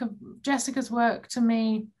Jessica's work to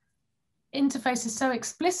me interfaces so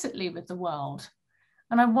explicitly with the world.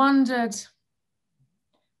 And I wondered,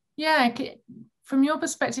 from your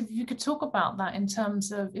perspective, if you could talk about that in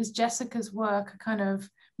terms of, is Jessica's work a kind of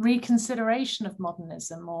reconsideration of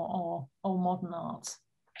modernism or modern art?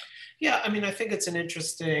 Yeah, I mean, I think it's an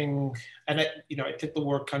interesting, and I think the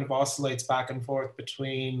work kind of oscillates back and forth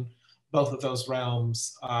between both of those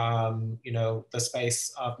realms. You know, the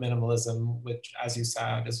space of minimalism, which, as you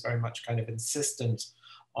said, is very much kind of insistent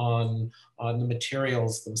on the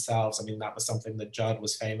materials themselves. I mean, that was something that Judd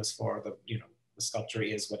was famous for. The sculpture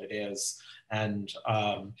is what it is, and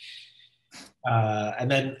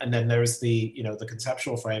then there's the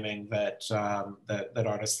conceptual framing that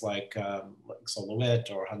artists like Sol LeWitt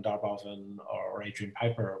or Han Darboven or Adrian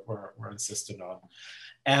Piper were insistent on,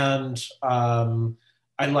 and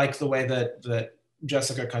I like the way that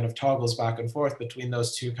Jessica kind of toggles back and forth between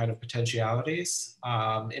those two kind of potentialities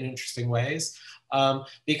in interesting ways,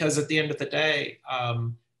 because at the end of the day,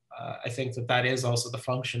 I think that is also the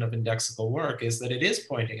function of indexical work, is that it is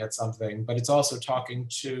pointing at something, but it's also talking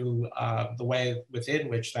to the way within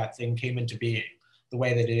which that thing came into being, the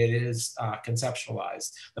way that it is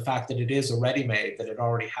conceptualized, the fact that it is a ready-made, that it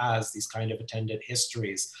already has these kind of attendant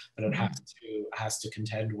histories that it has to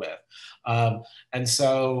contend with. And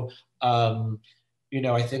so,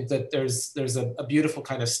 I think that there's a beautiful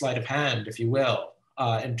kind of sleight of hand, if you will,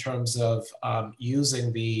 in terms of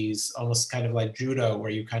using these almost kind of like judo, where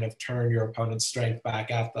you kind of turn your opponent's strength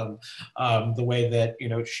back at them, the way that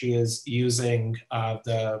she is using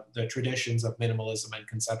the traditions of minimalism and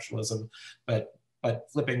conceptualism, but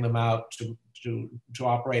flipping them out to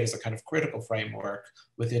operate as a kind of critical framework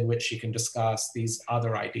within which she can discuss these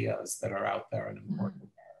other ideas that are out there and important.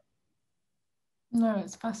 No,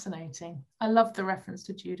 it's fascinating. I love the reference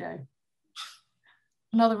to judo.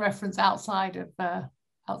 Another reference outside of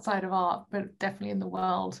art, but definitely in the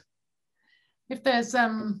world. If there's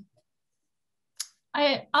I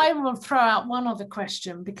will throw out one other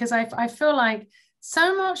question, because I feel like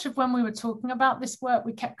so much of when we were talking about this work,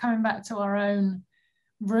 we kept coming back to our own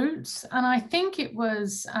roots, and I think it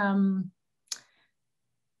was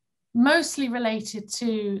mostly related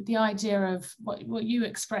to the idea of what you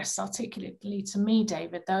expressed articulately to me,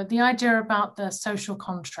 David, though, the idea about the social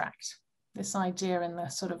contract, this idea in the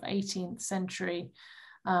sort of 18th century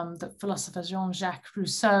that philosopher Jean-Jacques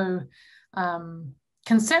Rousseau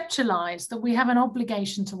conceptualized, that we have an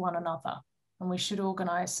obligation to one another and we should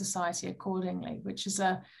organize society accordingly, which is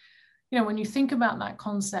when you think about that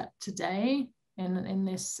concept today in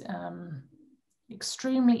this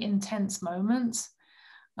extremely intense moment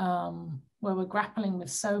where we're grappling with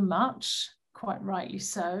so much, quite rightly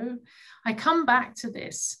so, I come back to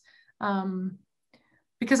this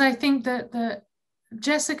because I think that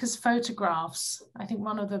Jessica's photographs, I think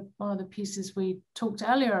one of the pieces we talked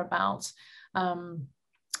earlier about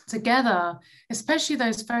together, especially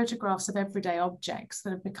those photographs of everyday objects that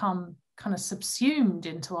have become kind of subsumed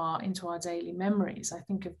into our daily memories. I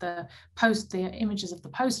think of the images of the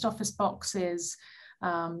post office boxes.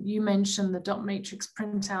 You mentioned the dot matrix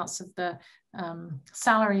printouts of the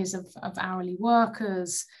salaries of hourly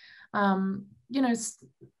workers.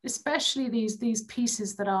 Especially these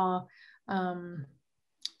pieces that are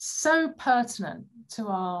so pertinent to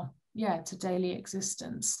our to daily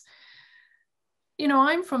existence. you know,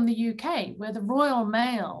 I'm from the UK, where the Royal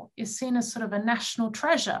Mail is seen as sort of a national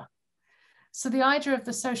treasure. So the idea of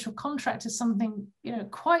the social contract is something, you know,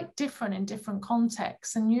 quite different in different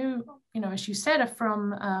contexts. And you know, as you said, are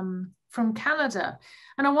from Canada.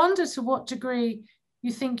 And I wonder to what degree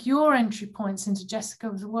you think your entry points into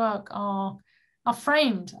Jessica's work are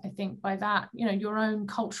framed, I think, by that, you know, your own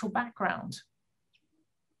cultural background.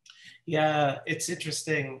 Yeah, it's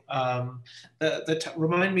interesting.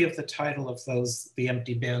 Remind me of the title of those, the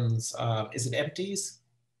empty bins. Is it Empties?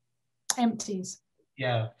 Empties.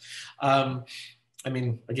 Yeah. I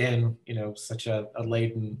mean, again, you know, such a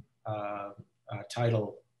laden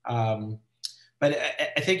title. But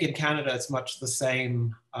I think in Canada, it's much the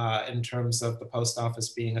same in terms of the post office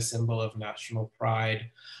being a symbol of national pride.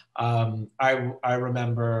 I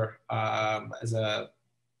remember as a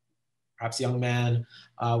perhaps young man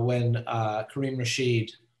when Karim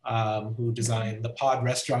Rashid, who designed the Pod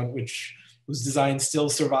restaurant, whose design still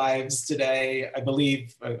survives today, I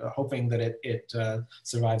believe, hoping that it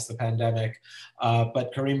survives the pandemic.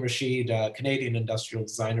 But Karim Rashid, a Canadian industrial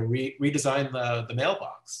designer, redesigned the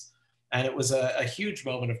mailbox. And it was a huge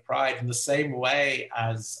moment of pride in the same way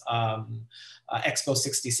as Expo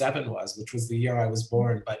 67 was, which was the year I was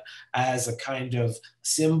born, but as a kind of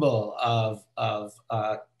symbol of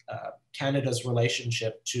Canada's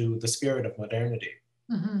relationship to the spirit of modernity.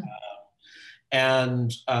 Mm-hmm.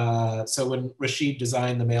 So when Rashid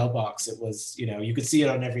designed the mailbox, it was, you know, you could see it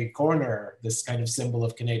on every corner, this kind of symbol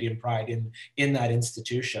of Canadian pride in that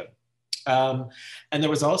institution. And there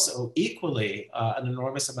was also equally an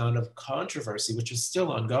enormous amount of controversy, which is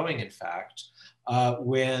still ongoing, in fact,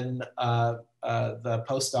 when the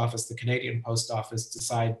post office, the Canadian post office,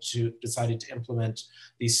 decided to implement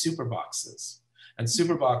these super boxes. And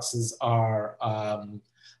super boxes are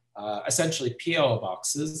essentially PO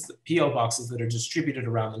boxes that are distributed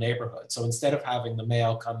around the neighborhood. So instead of having the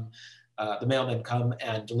mailmen come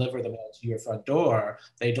and deliver the mail to your front door,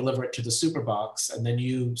 they deliver it to the super box, and then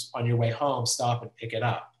you, on your way home, stop and pick it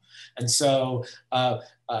up. And so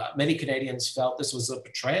many Canadians felt this was a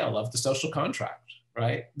betrayal of the social contract,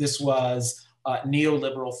 right? This was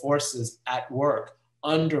neoliberal forces at work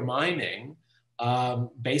undermining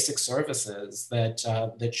basic services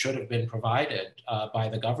that should have been provided by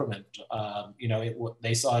the government. You know,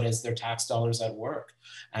 they saw it as their tax dollars at work.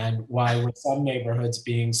 And why were some neighborhoods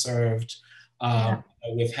being served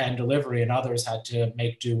with hand delivery, and others had to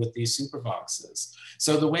make do with these super boxes?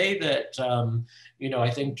 So the way that, you know, I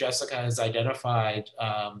think Jessica has identified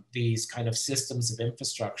these kind of systems of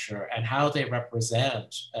infrastructure and how they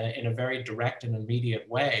represent in a very direct and immediate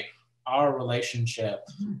way our relationship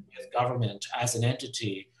with government as an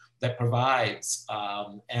entity that provides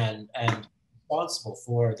and responsible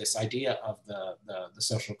for this idea of the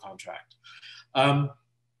social contract.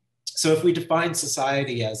 So if we define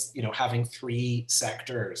society as, you know, having three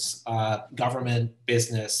sectors, government,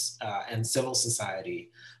 business, and civil society,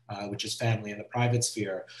 which is family and the private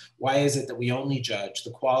sphere, why is it that we only judge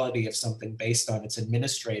the quality of something based on its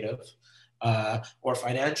administrative or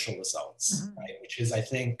financial results, right? Which is, I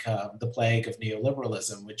think, the plague of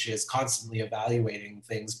neoliberalism, which is constantly evaluating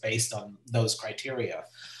things based on those criteria.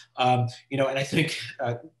 You know, and I think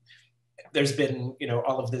there's been, you know,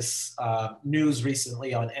 all of this news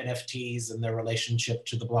recently on NFTs and their relationship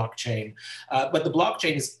to the blockchain. But the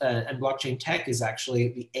blockchain and blockchain tech is actually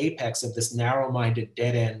the apex of this narrow-minded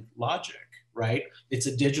dead-end logic, right? It's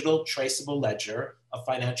a digital traceable ledger of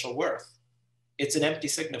financial worth. It's an empty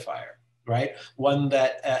signifier, right? One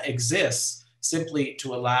that exists simply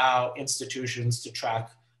to allow institutions to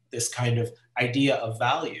track this kind of idea of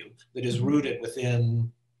value that is rooted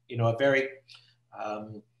within, you know, a very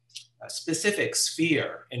specific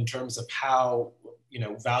sphere in terms of how, you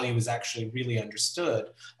know, value is actually really understood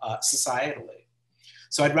societally.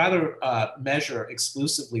 So I'd rather measure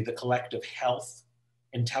exclusively the collective health,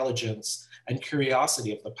 intelligence, and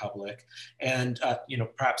curiosity of the public. And, you know,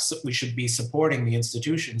 perhaps we should be supporting the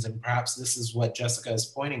institutions, and perhaps this is what Jessica is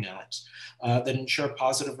pointing at, that ensure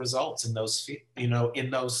positive results in those, you know, in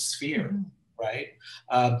those spheres, right?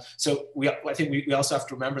 So I think we also have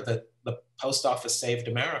to remember that the post office saved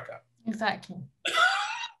America. Exactly.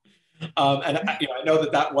 And you know, I know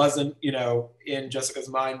that wasn't, you know, in Jessica's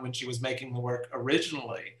mind when she was making the work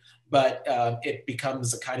originally, but it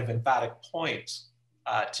becomes a kind of emphatic point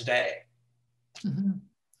today.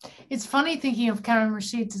 It's funny thinking of Karim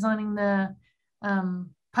Rashid designing the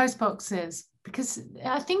post boxes, because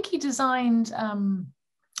I think he designed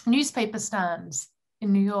newspaper stands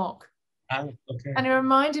in New York. Okay. And it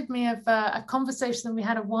reminded me of a conversation that we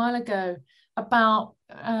had a while ago about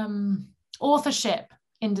authorship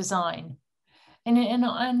in design.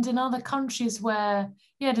 and in other countries where,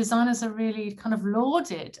 yeah, designers are really kind of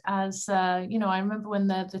lauded as, you know, I remember when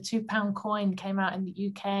the £2 coin came out in the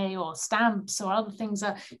UK, or stamps or other things,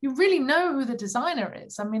 you really know who the designer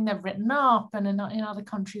is. I mean, they're written up, and in other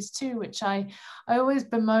countries too, which I always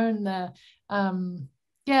bemoan the,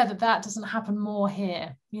 yeah, that doesn't happen more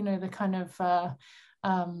here, you know, the kind of,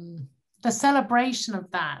 the celebration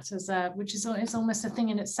of that as which is almost a thing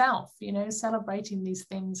in itself, you know, celebrating these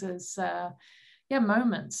things as yeah,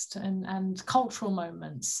 moments and cultural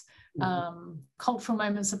moments, cultural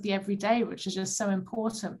moments of the everyday, which is just so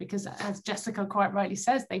important, because as Jessica quite rightly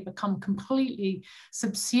says, they become completely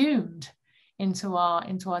subsumed into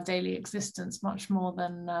our daily existence, much more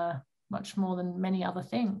than many other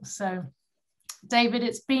things. So David,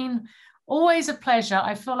 it's been always a pleasure.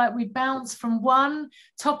 I feel like we bounce from one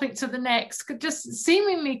topic to the next, just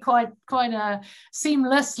seemingly quite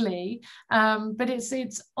seamlessly. But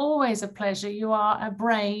it's always a pleasure. You are a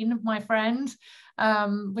brain, my friend,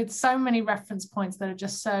 with so many reference points that are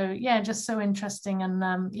just so, yeah, just so interesting.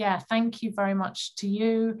 And yeah, thank you very much to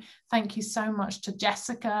you. Thank you so much to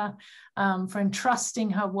Jessica for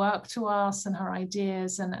entrusting her work to us and her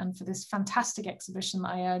ideas, and for this fantastic exhibition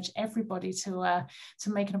that I urge everybody to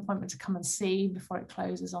make an appointment to come and see before it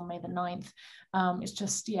closes on May the 9th. It's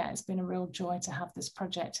just, yeah, it's been a real joy to have this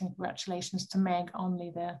project, and congratulations to Meg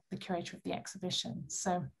Onley, the curator of the exhibition.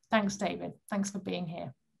 So thanks, David. Thanks for being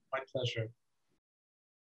here. My pleasure.